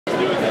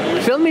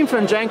Filming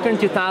from Gen Con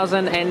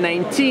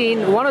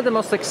 2019, one of the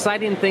most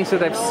exciting things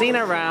that I've seen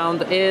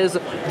around is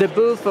the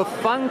booth of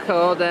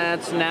Funko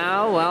that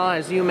now, well,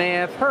 as you may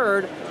have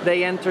heard,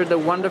 they entered the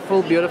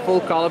wonderful, beautiful,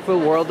 colorful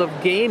world of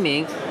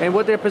gaming. And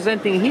what they're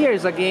presenting here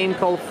is a game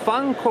called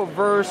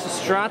Funkoverse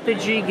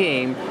strategy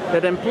game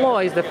that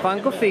employs the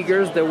Funko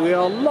figures that we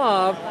all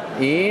love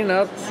in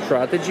a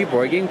strategy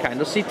board game kind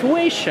of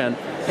situation.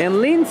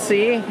 And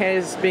Lindsay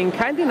has been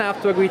kind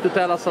enough to agree to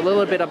tell us a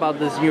little bit about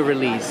this new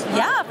release.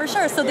 Yeah, for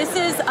sure. So this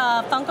is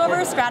a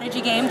Funkoverse strategy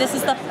game. This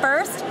is the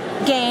first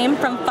game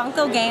from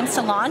Funko Games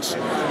to launch,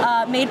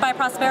 made by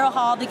Prospero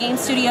Hall, the game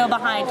studio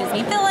behind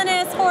Disney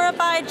Villainous,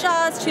 Horrified,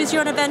 Jaws, Choose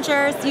Your Own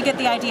Adventures. You get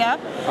the idea.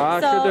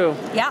 Sure do.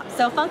 Yeah,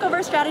 so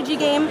Funkoverse strategy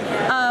game.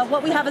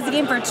 What we have is a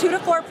game for 2 to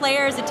 4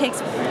 players. It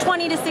takes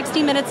 20 to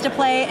 60 minutes to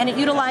play, and it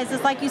utilizes,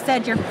 like you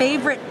said, your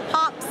favorite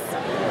pops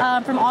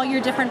from all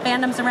your different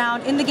fandoms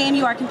around. In the game,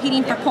 you are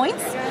competing for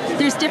points.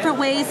 There's different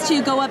ways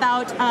to go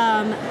about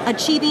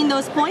achieving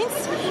those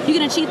points. You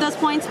can achieve those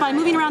points by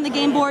moving around the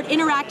game board,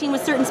 interacting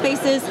with certain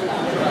spaces,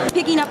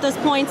 picking up those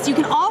points. You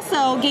can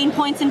also gain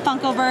points in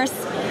Funkoverse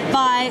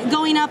by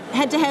going up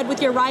head-to-head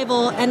with your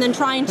rival and then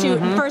trying to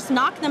first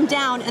knock them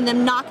down and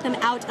then knock them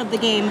out of the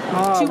game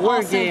to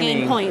also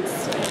gain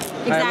points.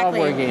 Exactly. I love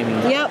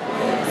wargaming.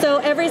 Yep. So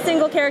every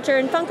single character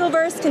in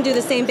Funkoverse can do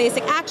the same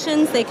basic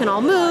actions. They can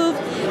all move,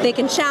 they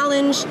can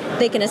challenge,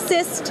 they can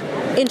assist,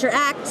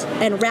 interact,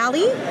 and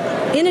rally.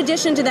 In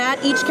addition to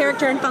that, each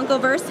character in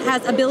Funkoverse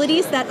has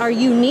abilities that are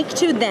unique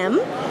to them,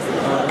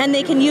 and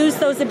they can use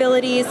those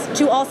abilities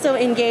to also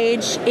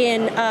engage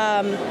in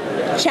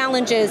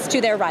challenges to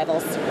their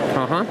rivals.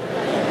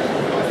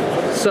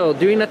 So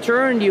during a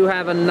turn, you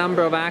have a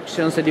number of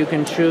actions that you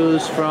can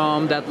choose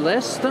from that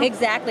list?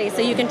 Exactly. So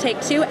you can take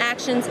 2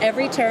 actions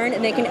every turn,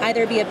 and they can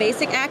either be a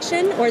basic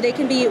action or they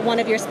can be one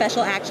of your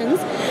special actions.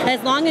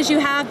 As long as you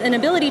have an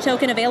ability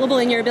token available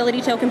in your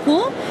ability token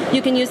pool,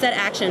 you can use that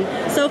action.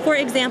 So for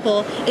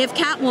example, if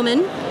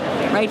Catwoman,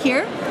 right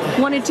here,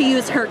 wanted to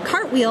use her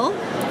cartwheel,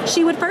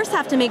 she would first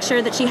have to make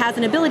sure that she has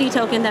an ability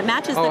token that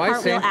matches the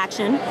cartwheel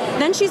action.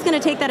 Then she's going to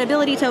take that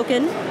ability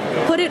token,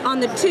 put it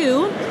on the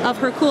 2 of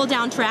her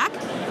cooldown track,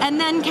 and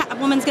then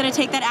Catwoman's going to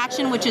take that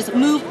action, which is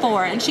move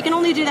 4, and she can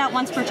only do that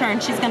once per turn.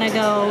 She's going to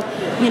go,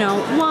 you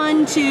know,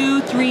 1,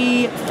 2,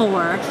 3,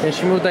 4. Can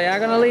she move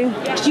diagonally?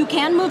 You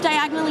can move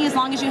diagonally as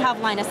long as you have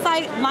line of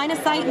sight. Line of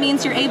sight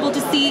means you're able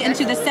to see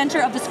into the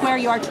center of the square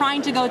you are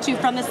trying to go to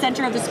from the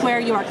center of the square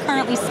you are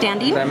currently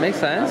standing. That makes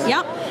sense.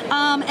 Yep.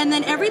 And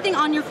then everything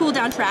on your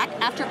cooldown track,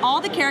 after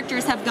all the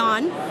characters have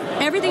gone,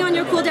 everything on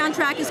your cooldown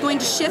track is going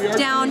to shift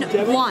down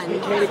 1.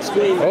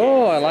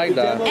 Oh, I like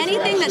that.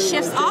 Anything that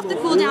shifts off the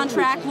cooldown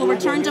track will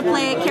return to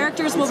play.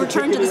 Characters will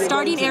return to the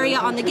starting area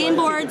on the game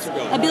boards.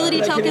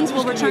 Ability tokens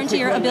will return to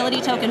your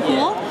ability token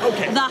pool.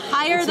 The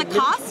higher the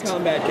cost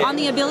on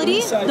the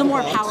ability, the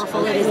more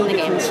powerful it is in the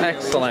game.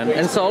 Excellent.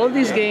 And so all of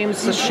these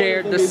games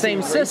share the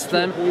same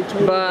system,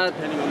 but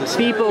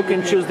people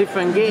can choose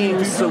different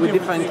games with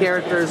different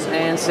characters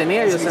and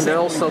scenarios, and they're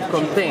all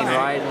self-contained,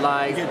 right?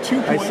 Like,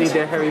 I see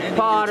the Harry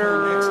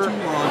Potter,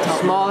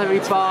 small Harry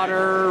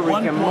Potter,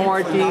 Rick and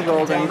Morty,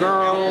 Golden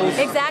Girls.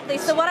 Exactly.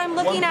 So what I'm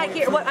looking at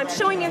here, what I'm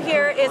showing you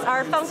here is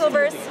our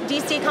Funkoverse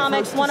DC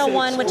Comics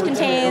 101, which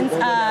contains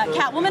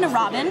Catwoman and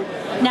Robin.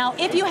 Now,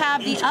 if you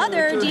have the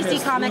other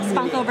DC Comics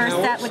Funkoverse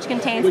set, which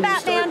contains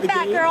Batman,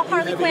 Batgirl,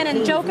 Harley Quinn,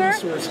 and Joker,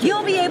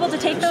 you'll be able to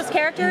take those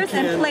characters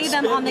and play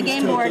them on the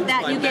game board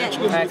that you get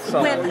with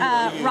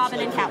Robin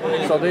and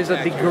Catwoman. So there's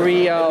a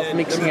degree of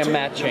mixing and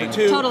matching.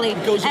 Totally.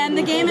 And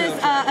the game is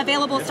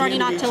available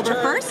starting October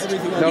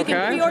 1st. You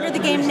can pre-order the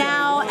game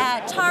now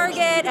at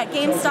Target, at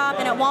GameStop,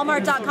 and at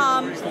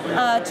Walmart.com.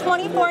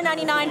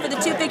 $24.99 for the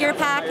 2-figure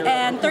pack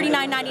and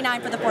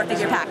 $39.99 for the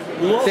 4-figure pack.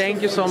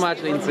 Thank you so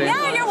much, Lindsay.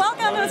 Yeah, you're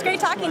welcome. It was great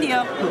talking to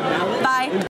you. Bye.